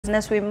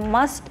business, we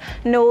must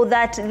know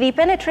that the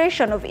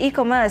penetration of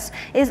e-commerce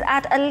is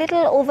at a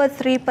little over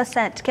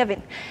 3%.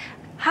 Kevin,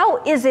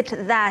 how is it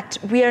that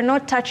we are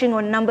not touching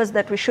on numbers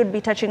that we should be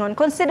touching on,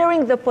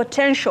 considering the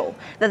potential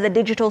that the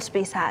digital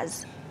space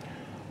has?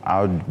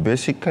 I would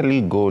basically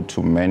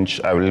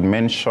I will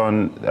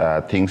mention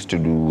things to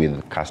do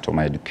with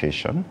customer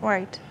education.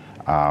 Right.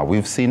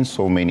 We've seen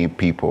so many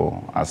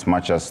people, as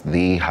much as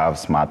they have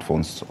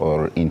smartphones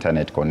or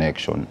internet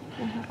connection,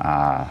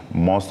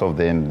 most of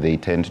them, they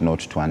tend not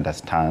to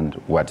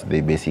understand what they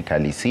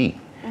basically see.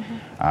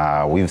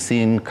 We've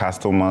seen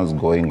customers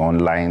going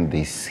online,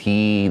 they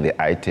see the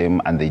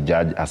item and they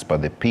judge as per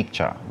the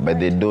picture, but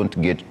they don't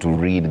get to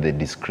read the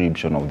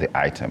description of the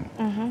item.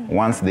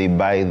 Once they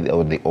buy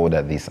or they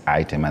order this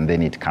item and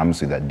then it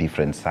comes with a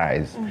different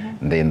size,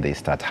 then they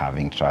start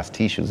having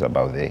trust issues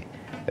about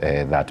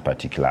that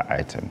particular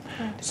item.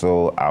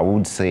 So I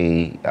would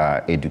say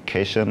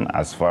education,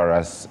 as far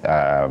as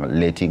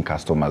letting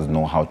customers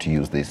know how to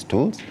use these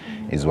tools,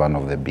 is one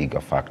of the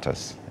bigger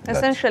factors.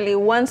 Essentially,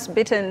 once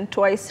bitten,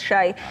 twice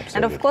shy. Absolutely.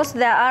 And of course,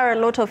 there are a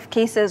lot of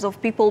cases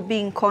of people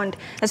being conned,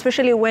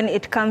 especially when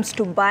it comes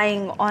to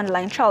buying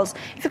online. Charles,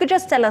 if you could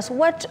just tell us,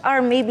 what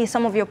are maybe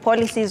some of your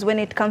policies when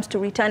it comes to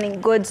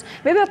returning goods?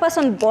 Maybe a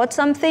person bought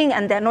something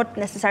and they're not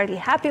necessarily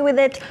happy with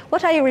it.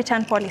 What are your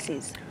return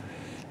policies?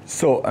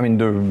 So, I mean,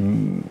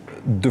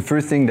 the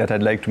first thing that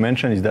I'd like to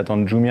mention is that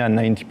on Jumia,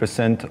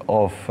 90%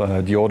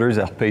 of the orders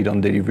are paid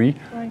on delivery.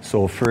 Right.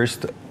 So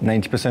first,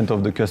 90%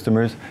 of the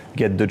customers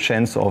get the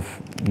chance of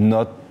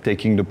not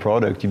taking the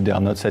product if they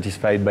are not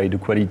satisfied by the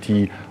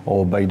quality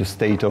or by the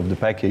state of the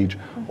package,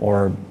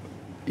 or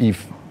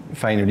if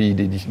finally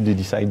they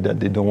decide that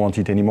they don't want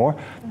it anymore.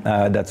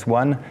 That's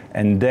one.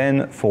 And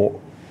then for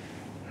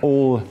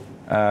all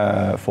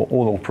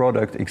our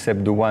product,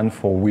 except the one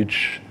for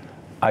which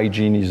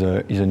hygiene is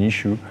an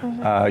issue,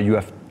 you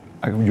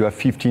have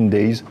 15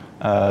 days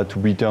to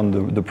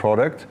return the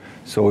product.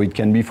 So it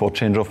can be for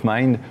change of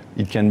mind,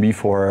 it can be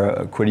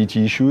for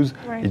quality issues,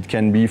 right. It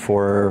can be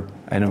for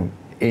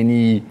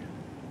anything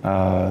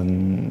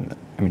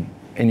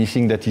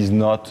that is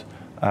not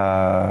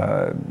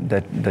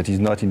that is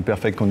not in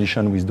perfect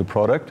condition with the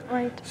product.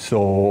 Right.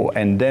 So,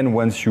 and then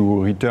once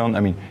you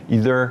return,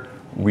 either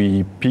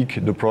we pick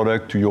the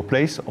product to your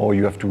place, or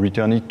you have to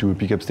return it to a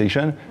pickup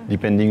station,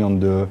 depending on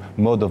the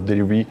mode of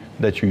delivery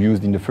that you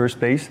used in the first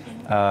place.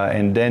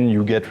 And then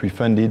you get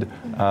refunded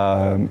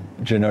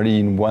generally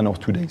in 1 or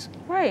 2 days.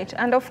 Right,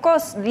 and of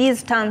course,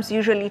 these terms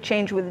usually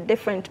change with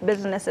different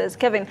businesses.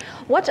 Kevin,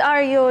 what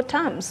are your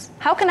terms?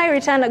 How can I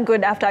return a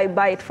good after I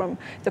buy it from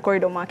the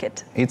Corido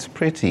market? It's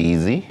pretty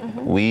easy.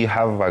 We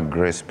have a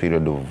grace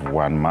period of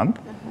 1 month.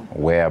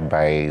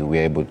 Whereby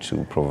we're able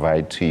to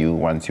provide to you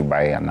once you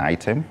buy an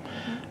item,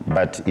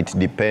 but it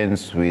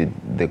depends with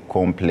the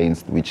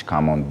complaints which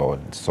come on board.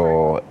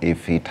 So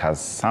if it has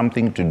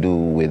something to do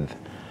with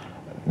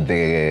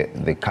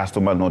the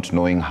customer not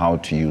knowing how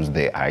to use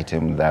the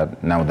item,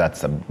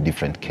 that's a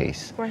different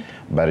case. Right.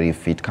 But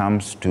if it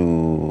comes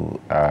to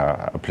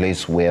a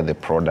place where the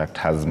product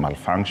has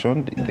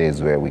malfunctioned,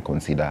 there's where we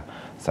consider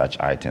such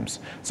items.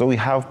 So we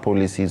have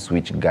policies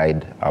which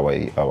guide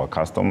our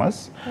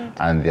customers, right.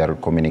 And they are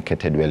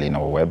communicated well in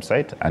our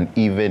website, and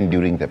even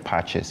during the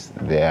purchase,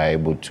 they are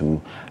able to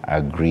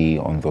agree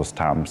on those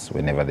terms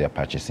whenever they are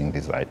purchasing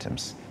these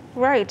items.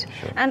 Right,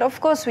 sure. And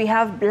of course we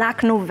have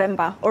Black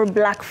November or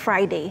Black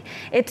Friday.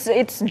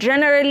 It's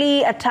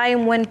generally a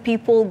time when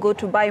people go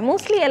to buy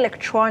mostly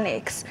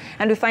electronics,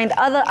 and we find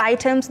other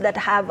items that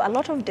have a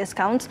lot of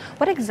discounts.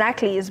 What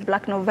exactly is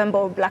Black November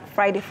or Black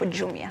Friday for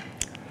Jumia?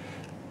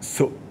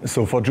 So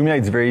for Jumia,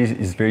 it's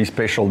very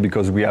special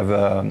because we have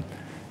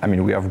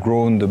we have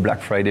grown the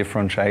Black Friday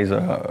franchise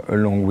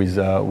along with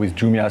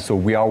Jumia. So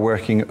we are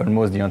working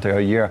almost the entire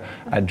year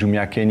at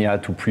Jumia Kenya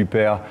to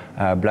prepare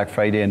Black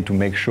Friday and to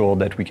make sure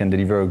that we can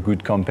deliver a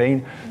good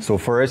campaign. So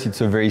for us,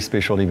 it's a very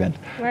special event.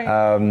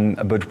 Right.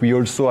 But we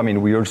also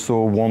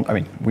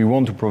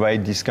want to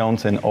provide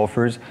discounts and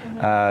offers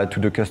to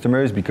the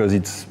customers, because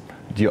it's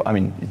the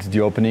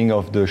opening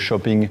of the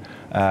shopping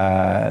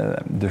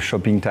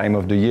time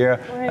of the year,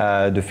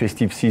 right. The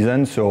festive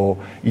season. So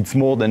it's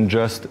more than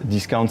just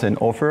discounts and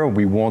offer.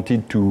 We want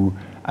it to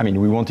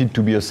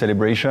be a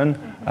celebration,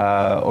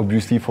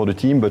 obviously for the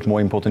team, but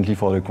more importantly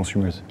for the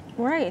consumers.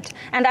 Right.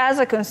 And as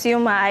a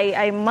consumer,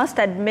 I must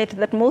admit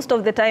that most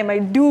of the time I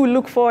do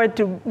look forward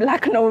to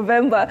Black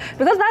November,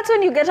 because that's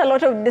when you get a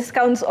lot of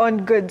discounts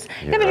on goods.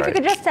 Kevin, if you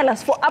could just tell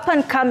us, for up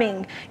and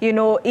coming,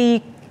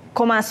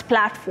 e-commerce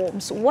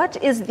platforms,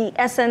 what is the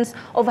essence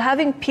of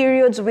having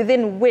periods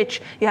within which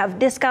you have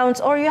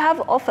discounts or you have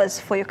offers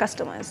for your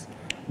customers?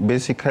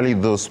 Basically,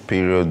 those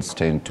periods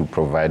tend to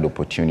provide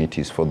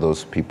opportunities for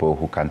those people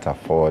who can't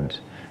afford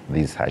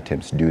these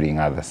items during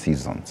other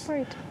seasons.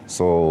 Right.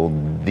 So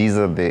these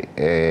are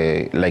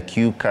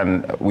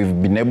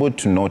we've been able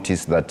to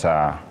notice that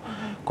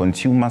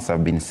consumers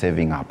have been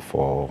saving up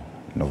for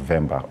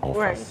November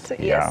offers. Right,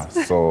 yeah.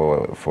 yes.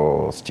 So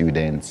for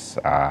students,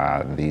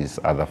 these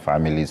other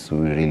families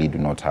who really do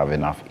not have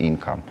enough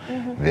income,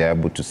 they're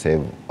able to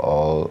save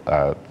all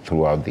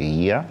throughout the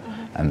year,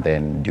 and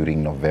then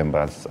during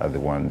November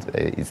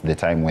it's the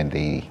time when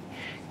they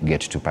get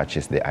to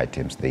purchase the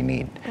items they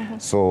need.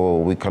 So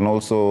we can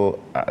also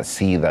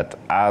see that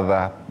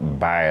other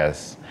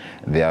buyers,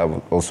 they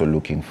are also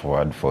looking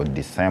forward for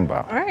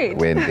December, right.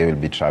 when they will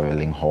be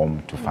traveling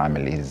home to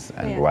families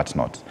and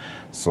whatnot.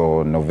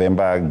 So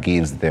November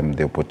gives them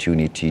the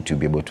opportunity to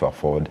be able to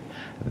afford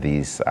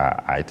these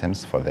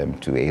items for them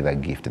to either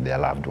gift their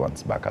loved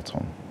ones back at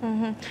home.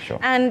 Sure.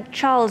 And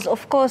Charles,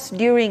 of course,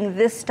 during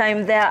this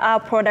time, there are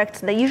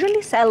products that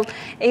usually sell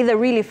either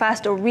really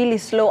fast or really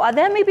slow. Are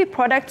there maybe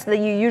products that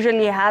you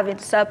usually have in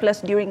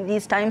surplus during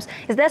these times?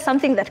 Is there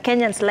something that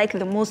Kenyans like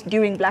the most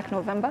during Black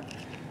November?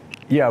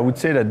 Yeah, I would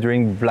say that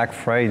during Black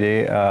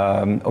Friday,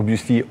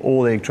 obviously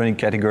all electronic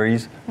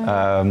categories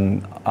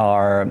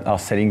are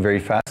selling very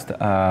fast.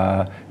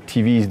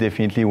 TV is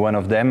definitely one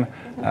of them.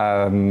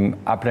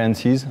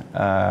 Appliances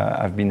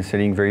have been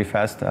selling very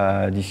fast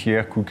this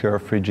year, cooker,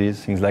 fridges,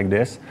 things like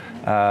this.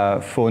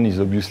 Phone is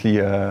obviously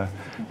a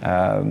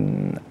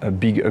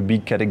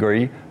big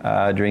category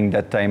during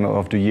that time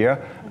of the year.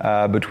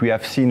 But we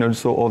have seen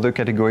also other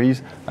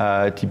categories,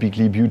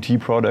 typically beauty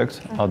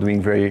products are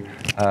doing very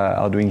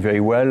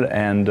well,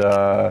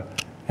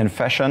 and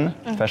fashion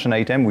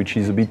item, which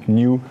is a bit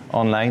new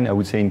online, I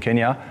would say in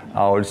Kenya,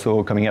 are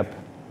also coming up.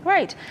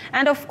 Right.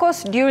 And of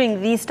course,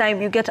 during these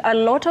time, you get a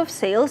lot of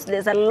sales.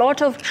 There's a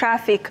lot of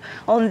traffic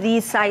on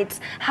these sites.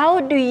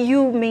 How do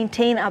you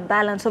maintain a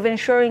balance of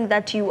ensuring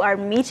that you are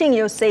meeting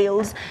your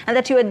sales and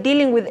that you are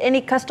dealing with any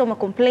customer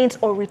complaints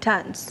or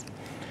returns?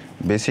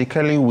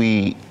 Basically,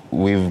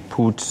 we've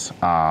put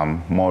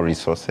more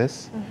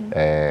resources.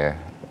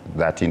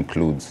 That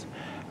includes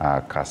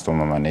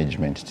customer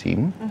management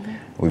team.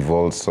 We've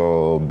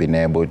also been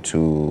able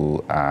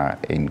to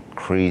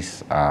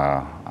increase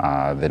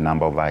the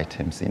number of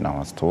items in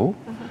our store,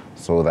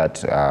 so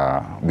that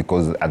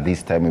because at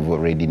this time we've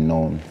already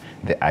known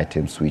the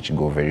items which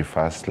go very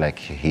fast, like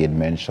he had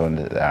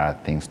mentioned,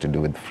 things to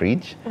do with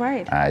fridge.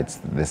 Right. It's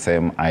the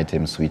same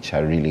items which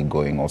are really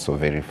going also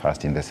very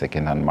fast in the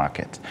second-hand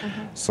market.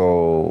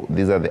 So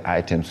these are the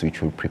items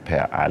which we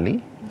prepare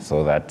early,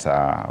 so that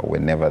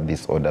whenever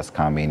these orders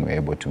come in, we're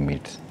able to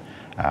meet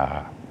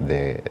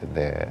the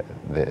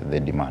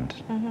demand.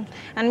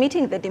 And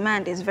meeting the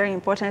demand is very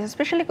important,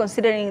 especially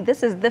considering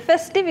this is the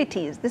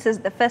festivities, this is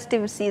the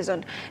festive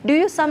season. Do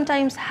you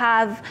sometimes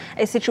have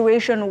a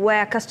situation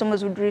where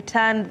customers would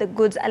return the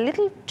goods a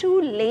little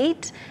too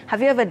late?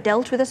 Have you ever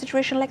dealt with a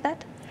situation like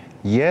that?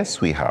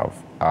 Yes, we have.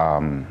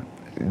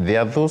 There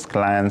are those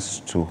clients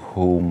to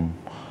whom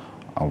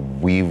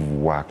we've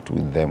worked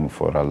with them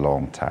for a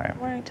long time.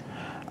 Right.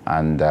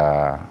 And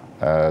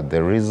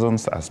the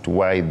reasons as to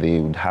why they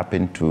would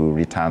happen to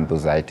return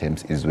those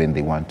items is when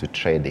they want to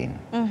trade in.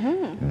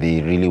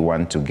 They really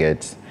want to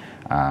get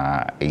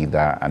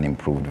either an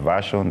improved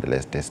version, the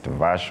latest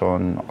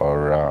version,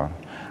 or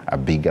a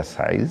bigger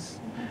size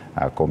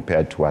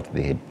compared to what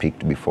they had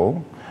picked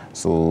before.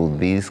 So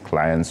these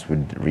clients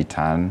would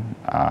return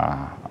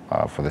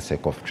for the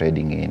sake of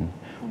trading in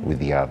with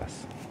the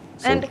others.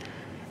 So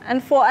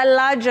And for a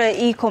larger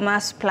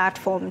e-commerce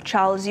platform,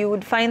 Charles, you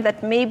would find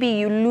that maybe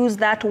you lose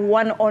that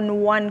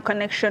one-on-one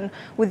connection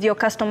with your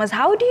customers.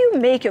 How do you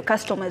make your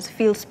customers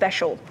feel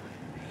special?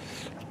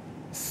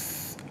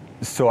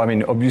 So, I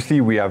mean,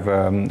 obviously we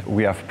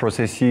have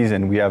processes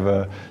and we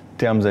have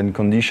terms and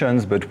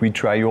conditions, but we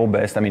try our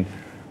best. I mean,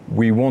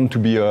 we want to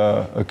be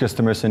a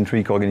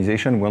customer-centric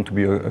organization. We want to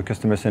be a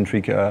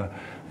customer-centric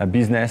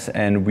business,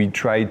 and we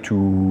try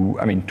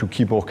to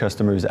keep our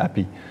customers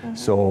happy.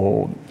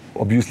 So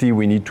obviously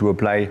we need to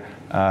apply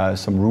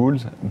some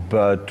rules,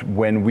 but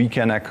when we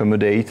can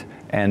accommodate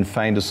and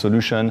find a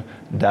solution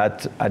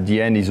that at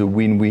the end is a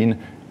win-win,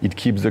 it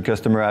keeps the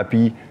customer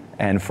happy,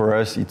 and for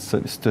us it's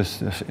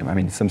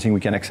something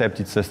we can accept,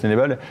 it's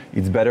sustainable,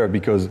 it's better,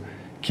 because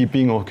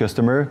keeping our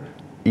customer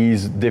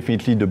is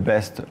definitely the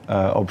best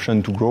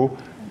option to grow,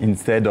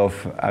 instead of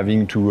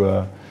having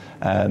to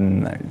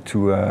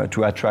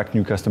attract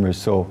new customers.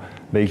 So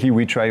basically,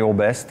 we try our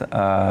best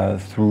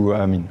through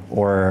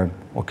our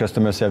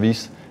customer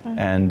service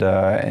and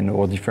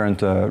our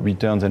different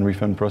returns and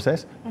refund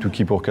process to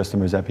keep our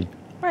customers happy.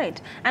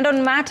 Right. And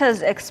on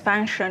matters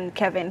expansion,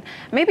 Kevin,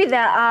 maybe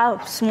there are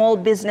small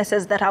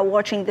businesses that are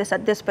watching this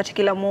at this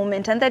particular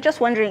moment, and they're just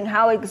wondering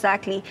how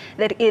exactly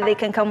that they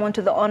can come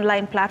onto the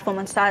online platform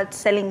and start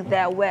selling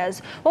their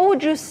wares. What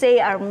would you say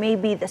are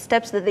maybe the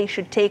steps that they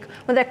should take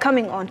when they're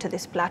coming onto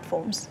these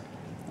platforms?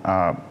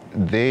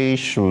 They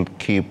should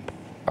keep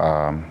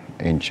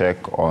in check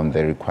on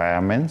the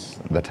requirements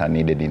that are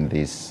needed in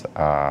these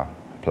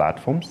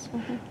platforms.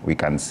 We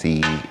can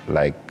see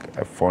like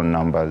phone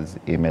numbers,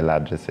 email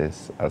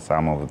addresses are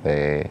some of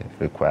the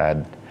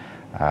required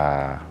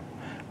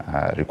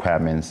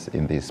requirements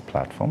in these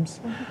platforms.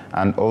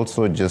 And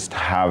also just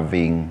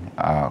having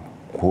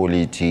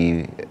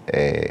quality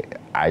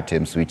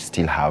items which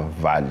still have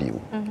value.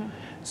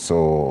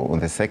 So on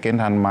the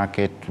second-hand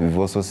market, we've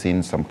also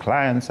seen some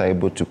clients are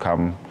able to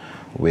come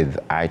with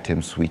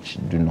items which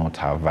do not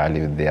have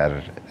value. They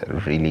are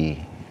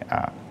really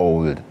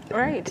old.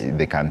 Right.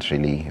 They can't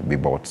really be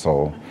bought.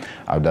 So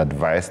I would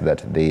advise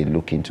that they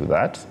look into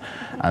that.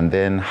 And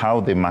then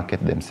how they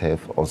market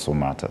themselves also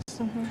matters.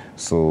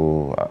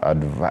 So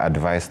I'd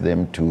advise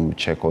them to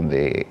check on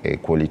the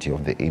quality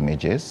of the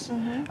images,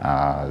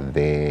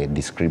 the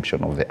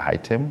description of the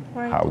item,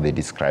 how they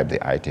describe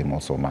the item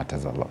also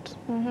matters a lot.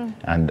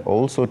 And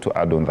also to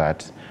add on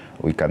that,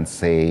 we can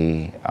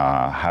say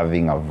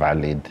having a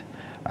valid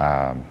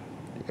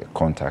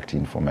contact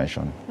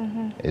information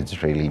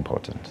is really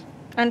important.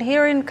 And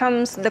herein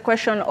comes the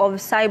question of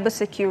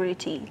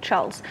cybersecurity,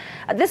 Charles.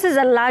 This is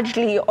a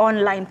largely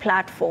online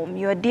platform.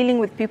 You are dealing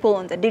with people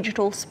on the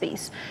digital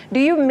space. Do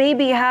you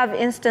maybe have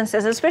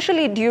instances,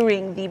 especially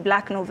during the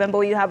Black November,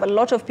 where you have a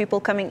lot of people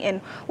coming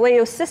in, where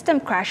your system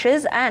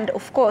crashes? And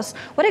of course,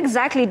 what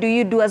exactly do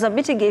you do as a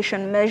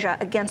mitigation measure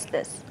against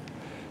this?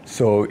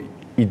 So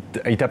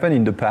it happened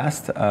in the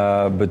past,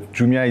 but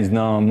Jumia is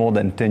now more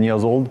than 10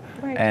 years old.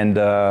 And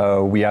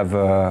we have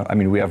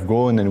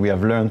grown and we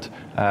have learned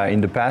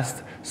in the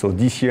past. So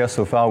this year,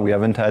 so far, we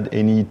haven't had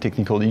any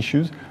technical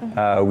issues.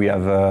 We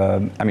have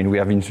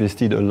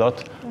invested a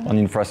lot on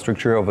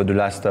infrastructure over the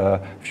last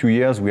few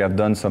years. We have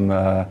done some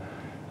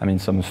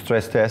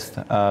stress tests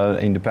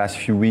in the past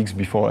few weeks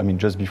before,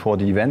 just before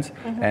the event.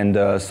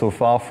 And so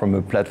far, from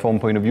a platform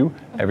point of view,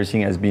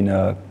 everything has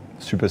been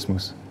super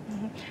smooth.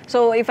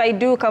 So if I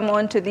do come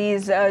on to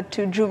these,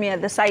 to Jumia,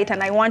 the site,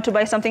 and I want to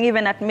buy something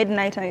even at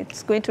midnight, and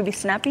it's going to be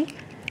snappy?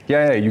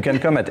 Yeah, you can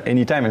come at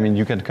any time.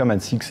 You can come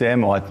at 6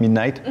 a.m. or at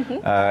midnight.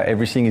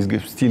 Everything is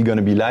still going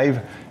to be live,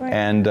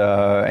 and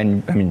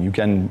you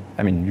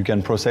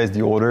can process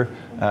the order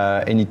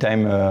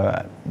anytime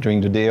during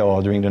the day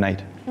or during the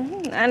night.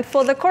 And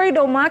for the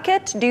Corido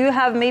market, do you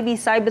have maybe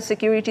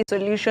cybersecurity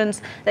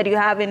solutions that you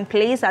have in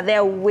place? Are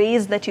there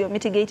ways that you're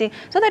mitigating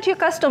so that your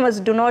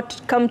customers do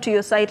not come to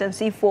your site and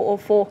see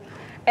 404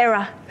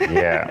 error?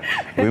 Yeah,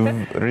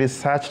 we've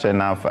researched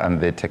enough,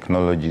 and the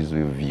technologies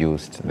we've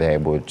used, they're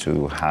able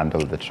to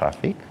handle the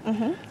traffic.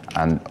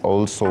 And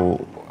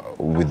also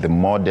with the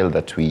model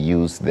that we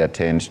use, they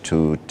tend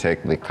to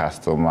take the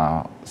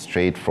customer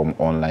straight from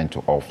online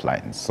to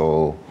offline.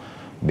 So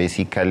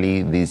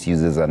basically, these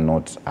users are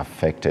not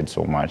affected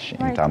so much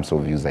in terms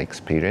of user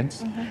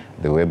experience.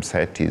 The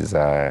website is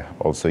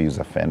also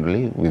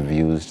user-friendly. We've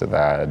used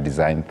the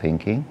design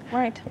thinking,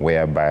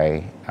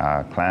 whereby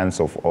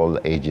clients of all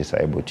ages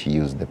are able to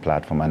use the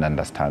platform and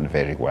understand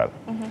very well.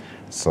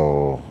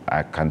 So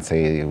I can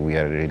say we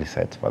are really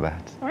set for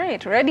that.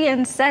 Right, ready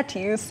and set,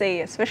 you say,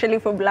 especially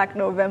for Black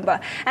November.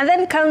 And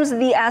then comes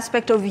the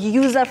aspect of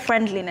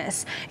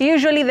user-friendliness.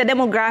 Usually the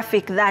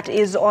demographic that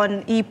is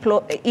on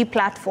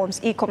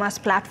e-platforms, e-commerce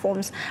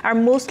platforms, are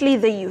mostly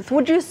the youth.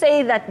 Would you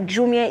say that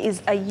Jumia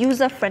is a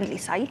user-friendly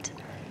site?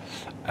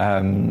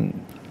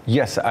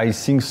 Yes, I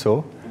think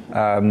so.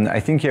 I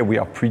think, we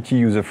are pretty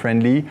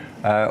user-friendly.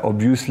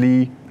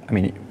 Obviously,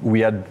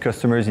 we had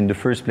customers in the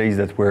first place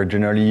that were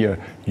generally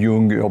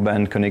young,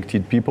 urban,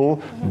 connected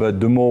people. But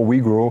the more we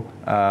grow,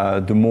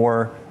 the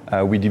more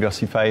we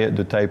diversify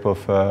the type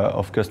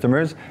of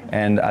customers.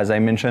 And as I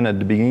mentioned at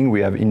the beginning,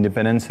 we have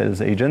independent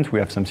sales agents. We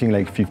have something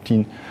like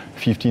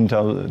 15,000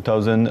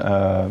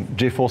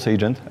 JForce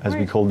agents, as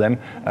we call them,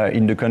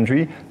 in the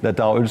country, that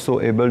are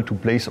also able to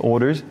place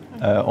orders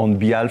on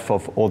behalf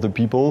of other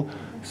people.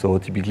 So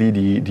typically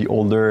the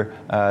older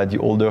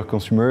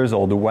consumers,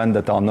 or the ones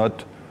that are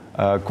not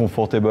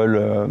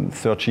comfortable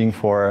searching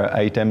for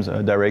items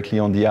directly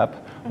on the app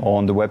or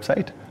on the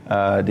website.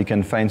 They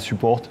can find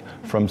support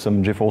from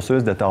some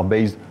JForces that are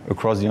based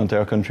across the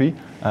entire country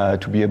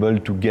to be able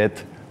to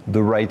get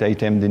the right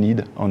item they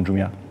need on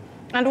Jumia.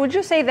 And would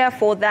you say,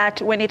 therefore,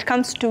 that when it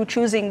comes to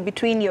choosing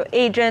between your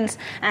agents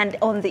and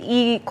on the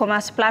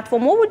e-commerce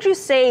platform, what would you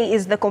say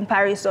is the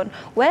comparison?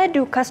 Where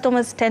do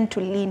customers tend to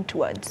lean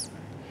towards?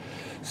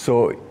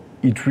 So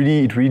it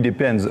really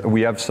depends.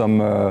 We have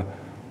some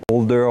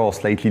older or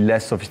slightly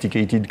less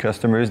sophisticated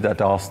customers that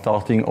are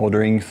starting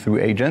ordering through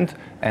agent,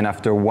 and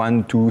after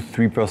 1, 2,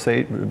 3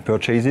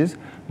 purchases,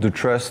 the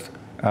trust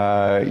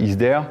is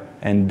there,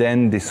 and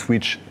then they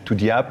switch to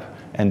the app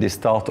and they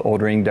start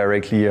ordering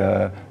directly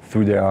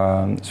through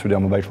their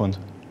mobile phones.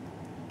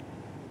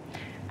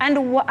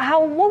 And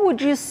what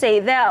would you say?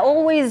 There are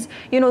always,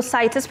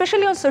 sites,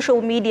 especially on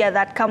social media,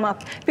 that come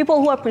up.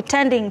 People who are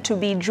pretending to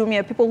be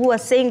Jumia, people who are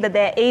saying that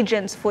they're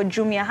agents for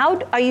Jumia. How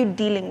are you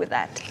dealing with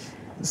that?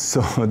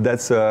 So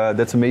that's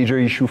a major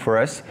issue for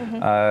us.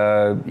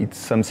 It's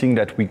something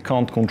that we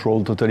can't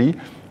control totally,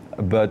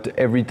 but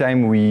every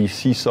time we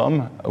see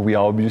some, we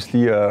are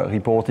obviously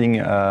reporting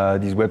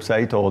this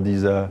website or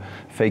these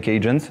fake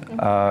agents.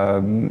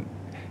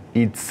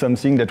 It's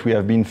something that we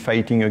have been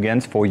fighting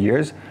against for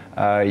years.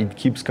 It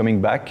keeps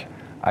coming back.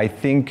 I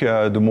think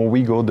the more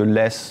we go, the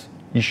less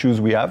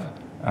issues we have,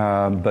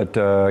 but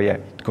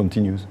it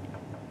continues.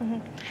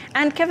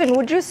 And Kevin,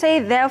 would you say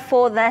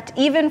therefore that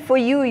even for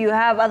you, you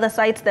have other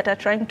sites that are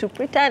trying to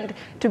pretend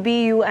to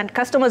be you and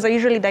customers are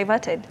usually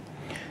diverted?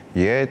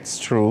 Yeah, it's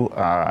true,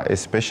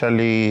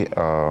 especially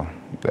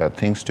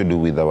things to do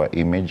with our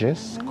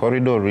images.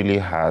 Corido really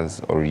has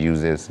or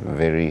uses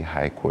very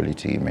high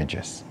quality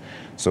images.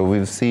 So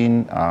we've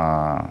seen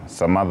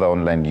some other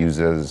online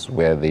users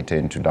where they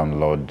tend to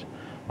download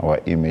our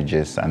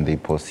images and they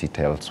post it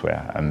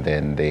elsewhere, and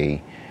then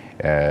they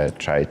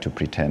try to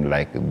pretend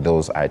like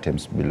those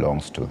items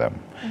belongs to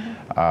them.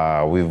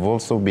 We've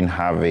also been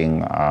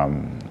having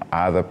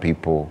other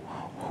people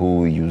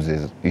who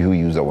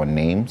use our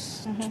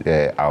names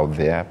out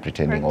there,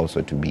 pretending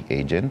also to be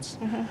agents.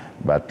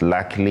 But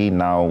luckily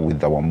now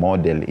with our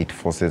model, it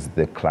forces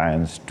the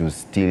clients to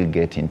still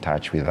get in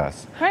touch with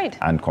us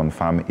and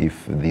confirm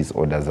if these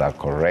orders are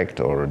correct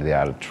or they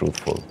are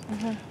truthful.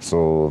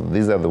 So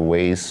these are the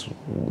ways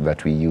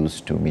that we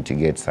use to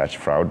mitigate such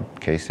fraud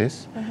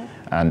cases.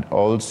 And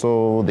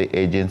also the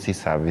agency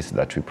service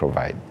that we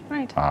provide.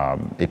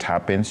 It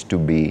happens to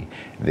be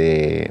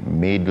the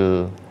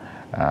middle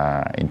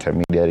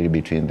intermediary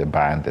between the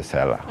buyer and the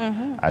seller.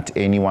 At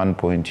any one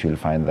point, you'll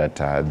find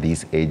that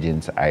these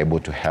agents are able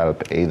to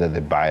help either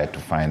the buyer to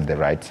find the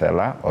right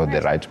seller or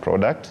the right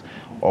product,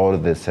 or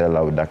the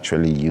seller would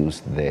actually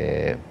use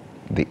the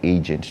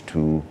agent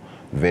to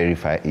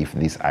verify if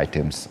these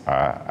items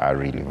are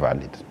really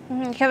valid.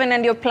 Kevin,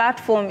 and your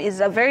platform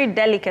is a very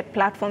delicate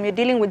platform. You're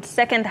dealing with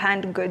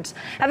second-hand goods.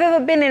 Have you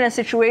ever been in a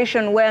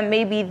situation where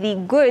maybe the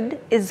good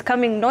is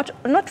coming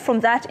not from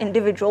that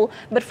individual,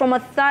 but from a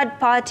third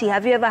party?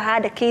 Have you ever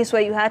had a case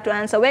where you had to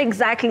answer where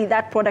exactly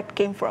that product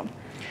came from?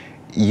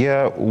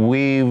 Yeah,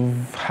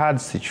 we've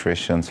had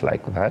situations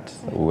like that,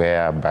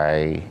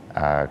 whereby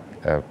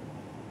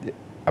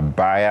a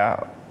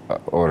buyer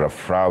or a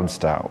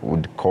fraudster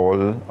would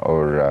call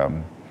or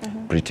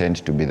pretend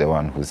to be the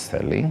one who's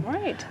selling.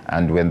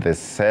 And when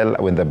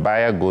the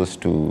buyer goes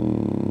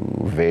to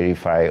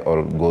verify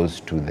or goes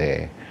to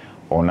the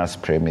owner's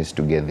premise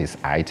to get this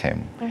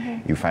item,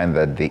 you find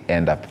that they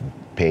end up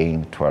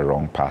paying to a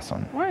wrong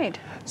person.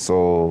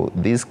 So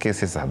these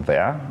cases are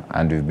there,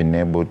 and we've been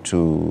able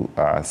to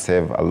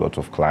save a lot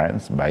of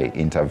clients by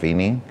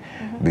intervening,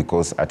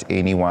 because at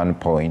any one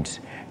point,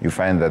 you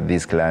find that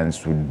these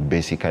clients would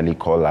basically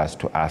call us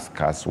to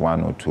ask us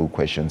 1 or 2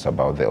 questions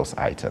about those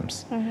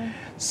items.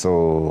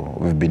 So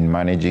we've been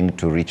managing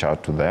to reach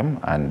out to them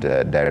and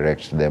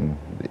direct them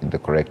in the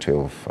correct way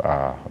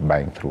of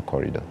buying through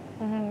Corido.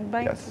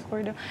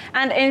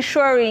 And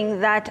ensuring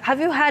that,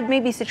 have you had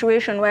maybe a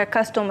situation where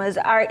customers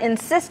are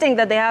insisting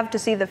that they have to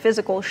see the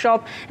physical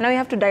shop, and now you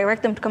have to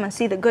direct them to come and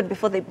see the good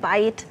before they buy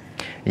it?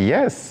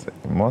 Yes,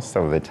 most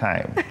of the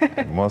time.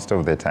 Most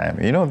of the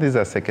time. You know, these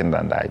are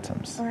second-hand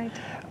items.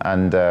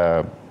 And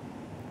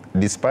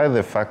despite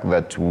the fact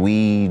that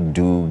we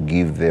do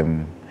give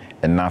them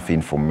enough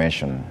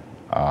information,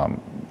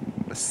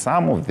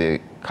 some of the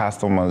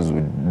customers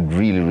would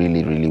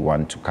really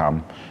want to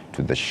come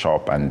to the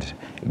shop and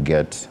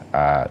get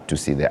to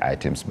see the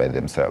items by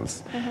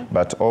themselves.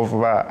 But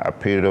over a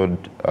period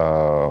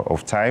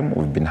of time,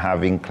 we've been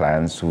having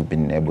clients who've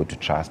been able to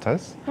trust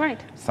us.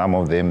 Some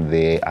of them,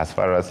 as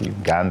far as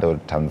Uganda or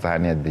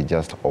Tanzania, they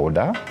just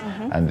order,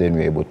 and then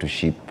we're able to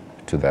ship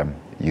to them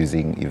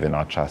using even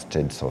our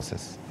trusted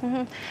sources.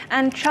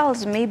 And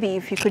Charles, maybe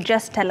if you could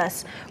just tell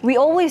us, we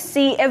always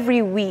see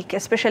every week,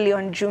 especially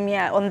on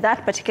Jumia, on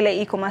that particular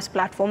e-commerce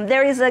platform,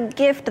 there is a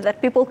gift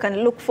that people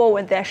can look for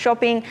when they're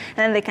shopping,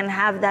 and they can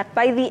have that.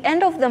 By the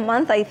end of the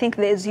month, I think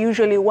there's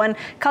usually one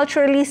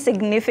culturally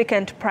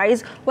significant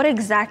prize. What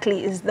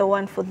exactly is the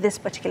one for this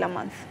particular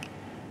month?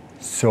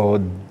 So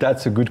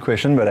that's a good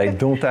question, but I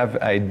don't have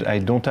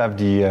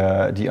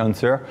the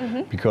answer,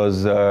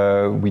 because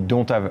we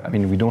don't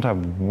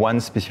have one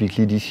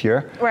specifically this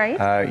year.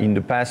 In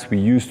the past, we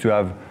used to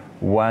have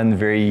one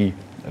very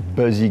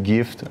buzzy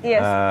gift.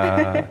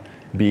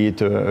 Be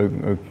it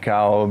a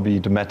cow, be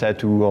it a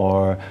matatu,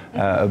 or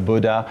a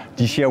boda.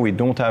 This year we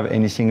don't have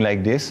anything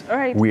like this.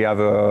 We have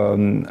a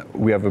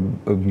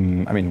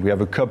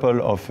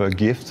couple of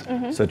gifts,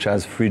 such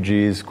as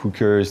fridges,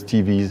 cookers,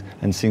 TVs,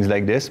 and things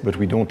like this. But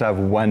we don't have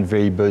one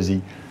very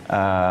buzzy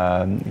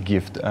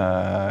gift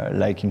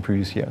like in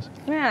previous years.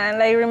 Yeah,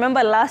 and I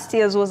remember last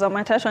year's was a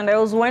matatu, and I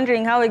was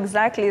wondering how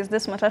exactly is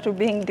this matatu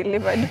being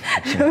delivered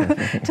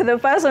to the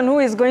person who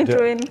is going to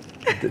win.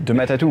 The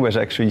matatu was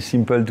actually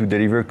simple to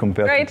deliver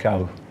compared to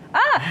cow.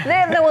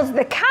 There was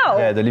the cow.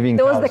 Yeah, the living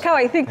There cows. was the cow,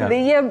 I think, the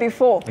year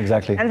before.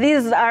 Exactly. And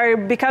these are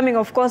becoming,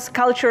 of course,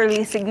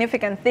 culturally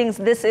significant things.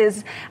 This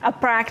is a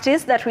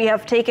practice that we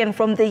have taken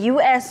from the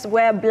US,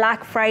 where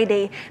Black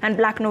Friday and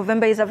Black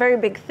November is a very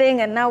big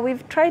thing, and now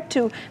we've tried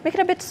to make it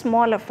a bit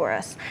smaller for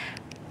us.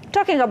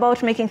 Talking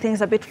about making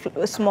things a bit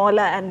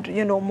smaller and,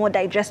 you know, more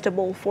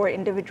digestible for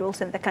individuals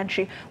in the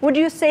country, would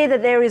you say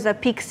that there is a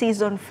peak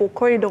season for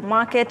Corido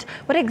Market?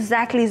 What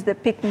exactly is the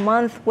peak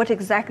month? What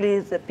exactly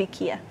is the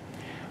peak year?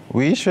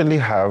 We usually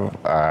have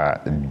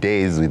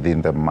days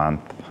within the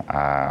month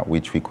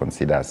which we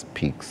consider as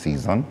peak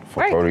season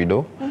for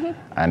Corido.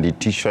 And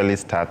it usually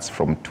starts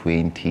from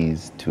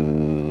 20th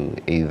to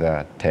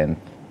either 10th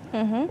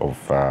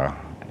of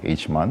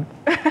each month.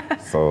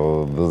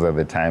 So those are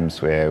the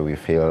times where we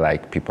feel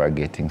like people are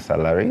getting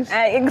salaries.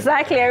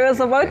 Exactly, I was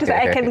about to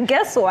say, I can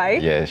guess why.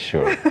 Yeah,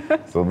 sure.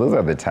 So those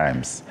are the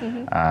times.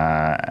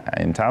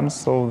 In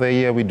terms of the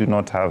year, we do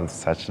not have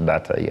such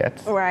data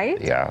yet. Right.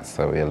 Yeah,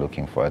 so we are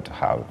looking forward to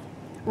have.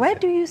 Where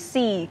do you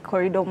see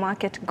Corido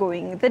Market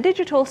going? The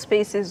digital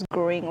space is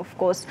growing, of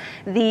course.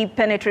 The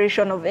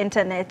penetration of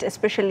internet,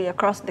 especially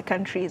across the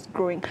country, is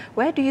growing.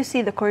 Where do you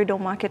see the Corido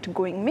Market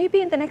going,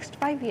 maybe in the next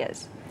 5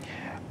 years?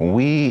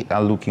 We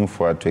are looking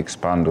forward to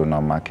expand on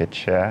our market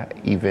share,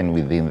 even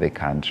within the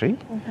country.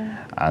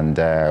 And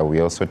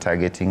we're also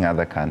targeting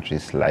other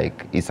countries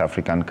like East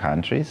African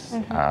countries,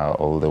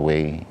 all the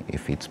way,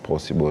 if it's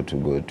possible, to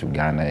go to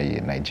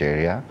Ghana,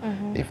 Nigeria,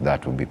 if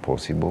that would be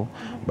possible.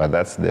 But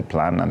that's the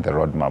plan and the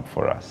roadmap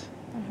for us.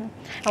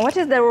 And what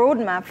is the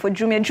roadmap for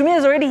Jumia? Jumia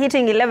is already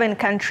hitting 11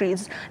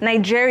 countries,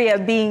 Nigeria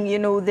being, you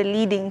know, the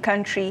leading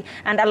country.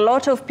 And a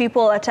lot of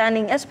people are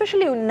turning,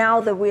 especially now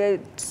that we're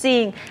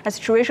seeing a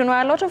situation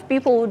where a lot of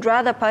people would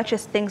rather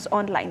purchase things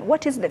online.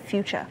 What is the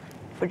future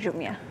for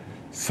Jumia?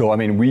 So, I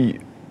mean, we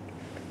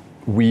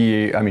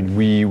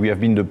have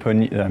been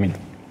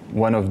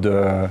one of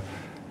the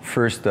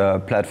first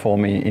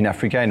platform in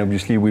Africa, and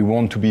obviously we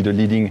want to be the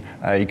leading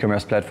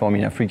e-commerce platform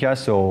in Africa.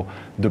 So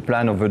the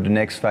plan over the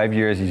next 5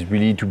 years is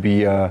really to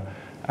be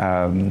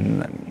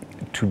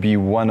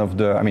one of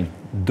the,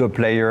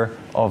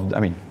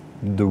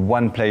 the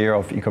one player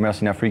of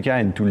e-commerce in Africa,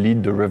 and to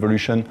lead the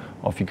revolution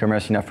of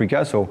e-commerce in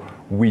Africa. So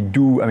we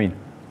do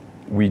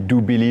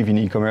believe in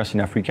e-commerce in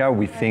Africa.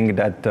 We think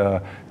that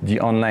the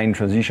online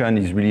transition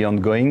is really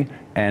ongoing,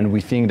 and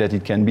we think that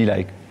it can be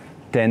like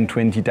 10,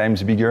 20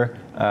 times bigger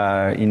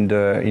in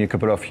a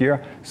couple of years.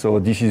 So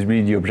this is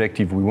really the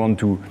objective. We want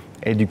to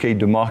educate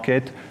the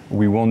market.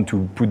 We want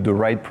to put the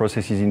right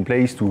processes in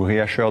place to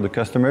reassure the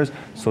customers,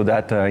 so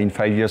that in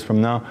 5 years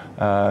from now,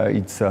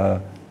 it's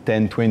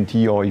 10,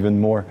 20, or even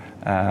more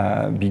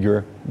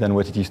bigger than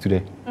what it is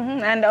today.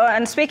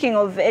 And speaking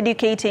of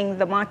educating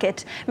the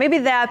market, maybe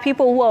there are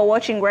people who are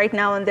watching right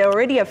now and they're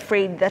already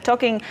afraid.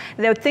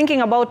 They're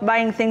thinking about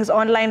buying things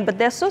online, but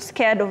they're so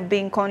scared of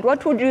being conned.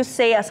 What would you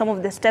say are some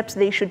of the steps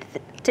they should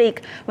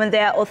take when they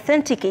are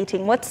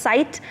authenticating what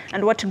site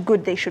and what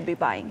good they should be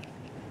buying?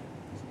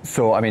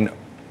 So,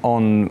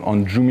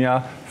 on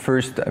Jumia,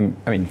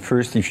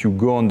 first, if you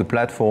go on the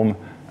platform,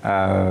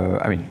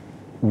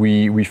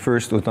 we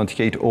first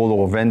authenticate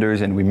all our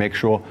vendors, and we make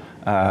sure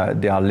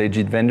they are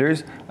legit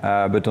vendors.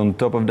 But on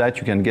top of that,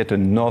 you can get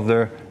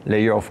another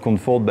layer of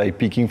comfort by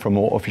picking from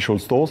our official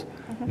stores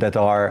that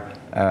are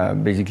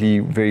basically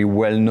very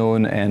well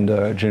known and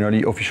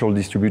generally official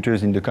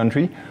distributors in the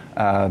country.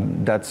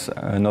 That's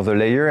another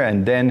layer.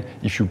 And then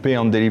if you pay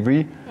on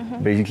delivery,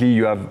 basically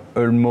you have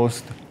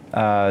almost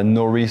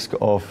no risk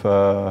of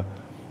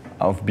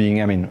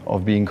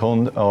being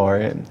conned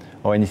or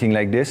anything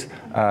like this.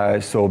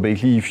 So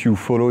basically, if you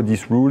follow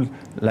this rule,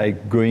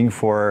 like going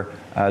for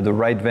the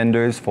right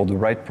vendors for the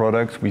right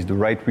products with the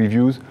right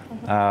reviews,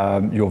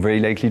 you're very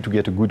likely to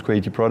get a good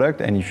quality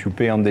product. And if you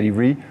pay on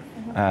delivery,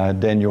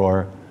 then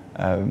you're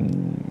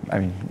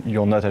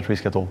not at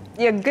risk at all.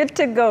 You're good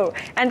to go.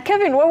 And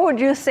Kevin, what would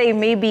you say,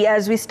 maybe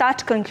as we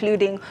start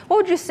concluding, what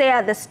would you say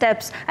are the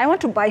steps? I want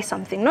to buy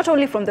something, not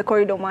only from the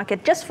Corido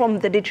market, just from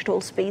the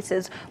digital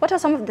spaces. What are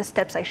some of the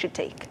steps I should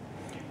take?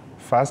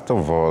 First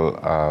of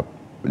all,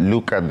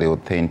 look at the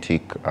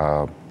authentic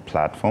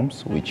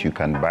platforms which you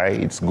can buy.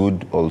 It's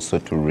good also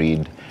to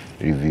read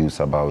reviews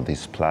about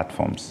these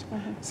platforms.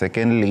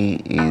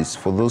 Secondly, is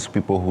for those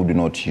people who do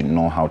not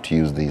know how to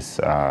use this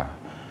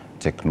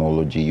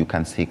technology, you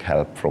can seek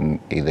help from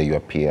either your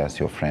peers,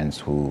 your friends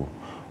who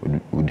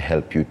would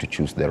help you to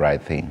choose the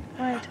right thing.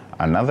 Right.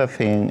 Another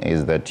thing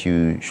is that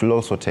you should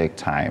also take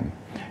time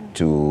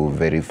to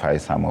verify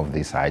some of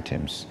these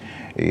items.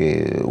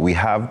 We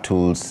have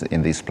tools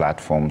in these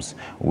platforms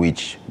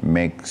which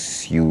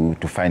makes you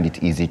to find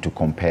it easy to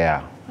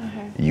compare.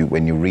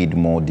 When you read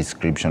more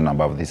description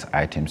about these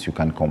items, you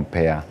can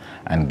compare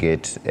and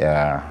get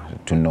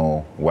to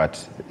know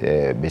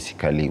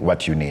basically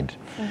what you need.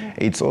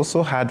 It's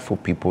also hard for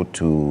people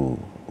to,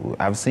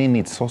 I've seen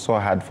it's also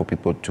hard for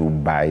people to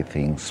buy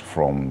things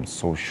from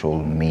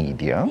social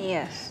media.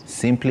 Yes.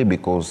 Simply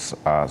because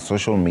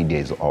social media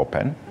is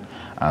open.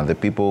 The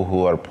people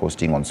who are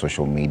posting on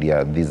social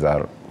media, these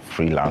are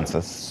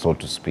freelancers, so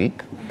to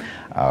speak.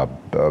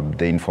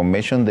 The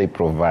information they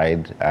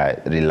provide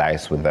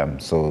relies with them.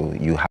 So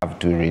you have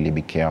to really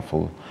be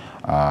careful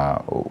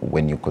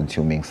when you're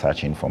consuming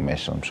such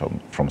information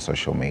from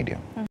social media.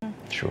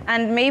 Sure.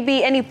 And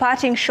maybe any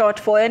parting shot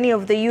for any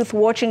of the youth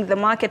watching the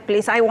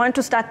marketplace. I want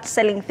to start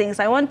selling things.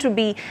 I want to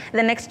be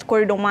the next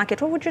Corido market.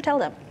 What would you tell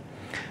them?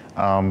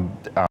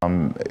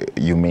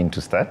 You mean to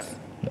start?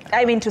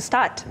 I mean to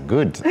start.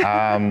 Good.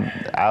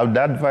 I would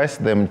advise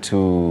them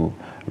to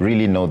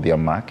really know their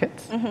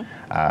markets,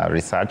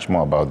 research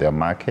more about their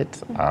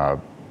market.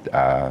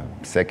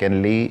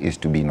 Secondly is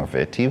to be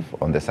innovative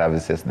on the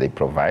services they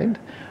provide.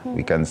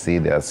 We can see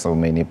there are so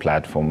many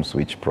platforms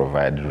which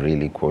provide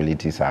really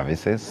quality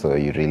services, so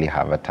you really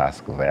have a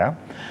task there.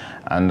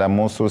 And I'm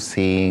also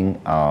seeing,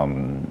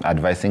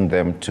 advising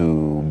them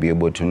to be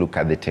able to look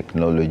at the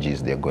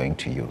technologies they're going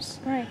to use.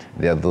 Right.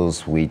 There are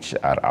those which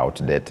are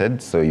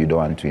outdated, so you don't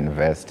want to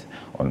invest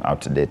on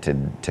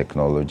outdated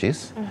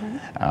technologies.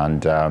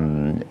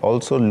 And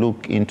also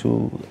look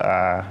into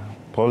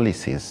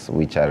policies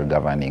which are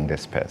governing the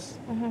space.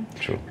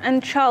 True.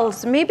 And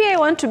Charles, maybe I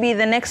want to be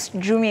the next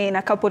Jumia in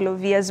a couple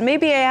of years.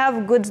 Maybe I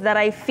have goods that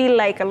I feel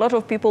like a lot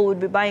of people would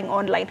be buying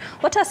online.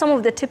 What are some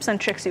of the tips and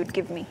tricks you'd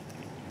give me?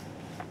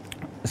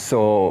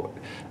 So,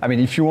 I mean,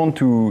 if you want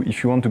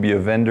to be a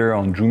vendor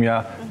on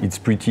Jumia, it's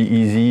pretty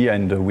easy,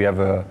 and we have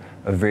a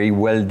very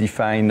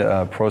well-defined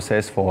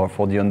process for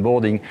the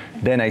onboarding.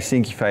 Then I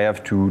think if I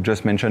have to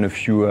just mention a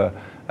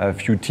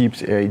few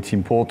tips, it's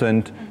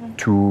important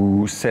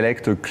to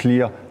select a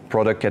clear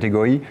product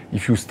category.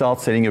 If you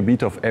start selling a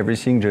bit of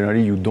everything,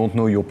 generally you don't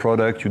know your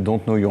product, you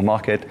don't know your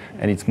market,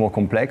 and it's more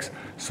complex.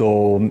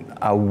 So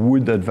I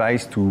would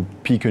advise to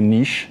pick a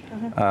niche,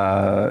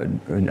 a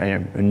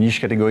niche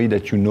category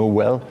that you know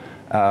well,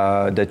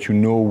 that you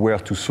know where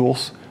to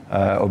source.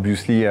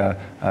 Obviously,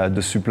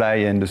 the supply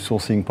and the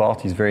sourcing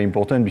part is very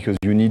important because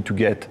you need to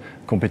get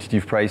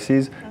competitive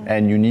prices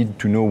and you need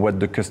to know what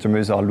the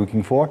customers are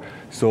looking for.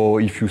 So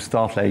if you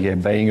start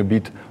like buying a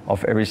bit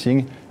of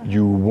everything,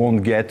 you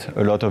won't get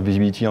a lot of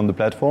visibility on the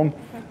platform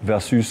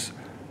versus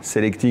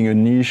selecting a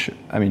niche,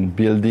 I mean,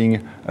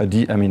 building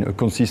a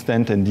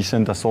consistent and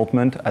decent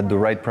assortment at the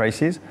right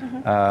prices.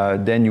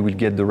 Then you will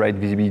get the right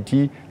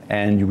visibility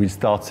and you will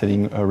start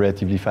selling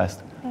relatively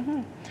fast.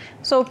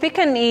 So pick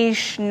a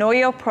niche, know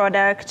your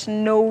product,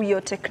 know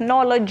your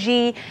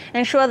technology,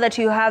 ensure that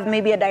you have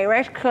maybe a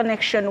direct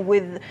connection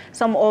with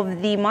some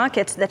of the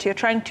markets that you're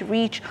trying to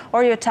reach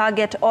or your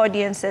target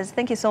audiences.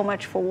 Thank you so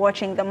much for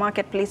watching The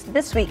Marketplace.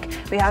 This week,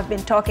 we have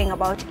been talking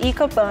about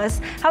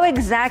e-commerce. How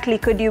exactly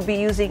could you be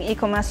using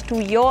e-commerce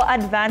to your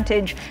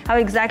advantage? How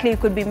exactly you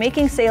could be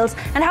making sales?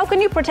 And how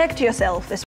can you protect yourself?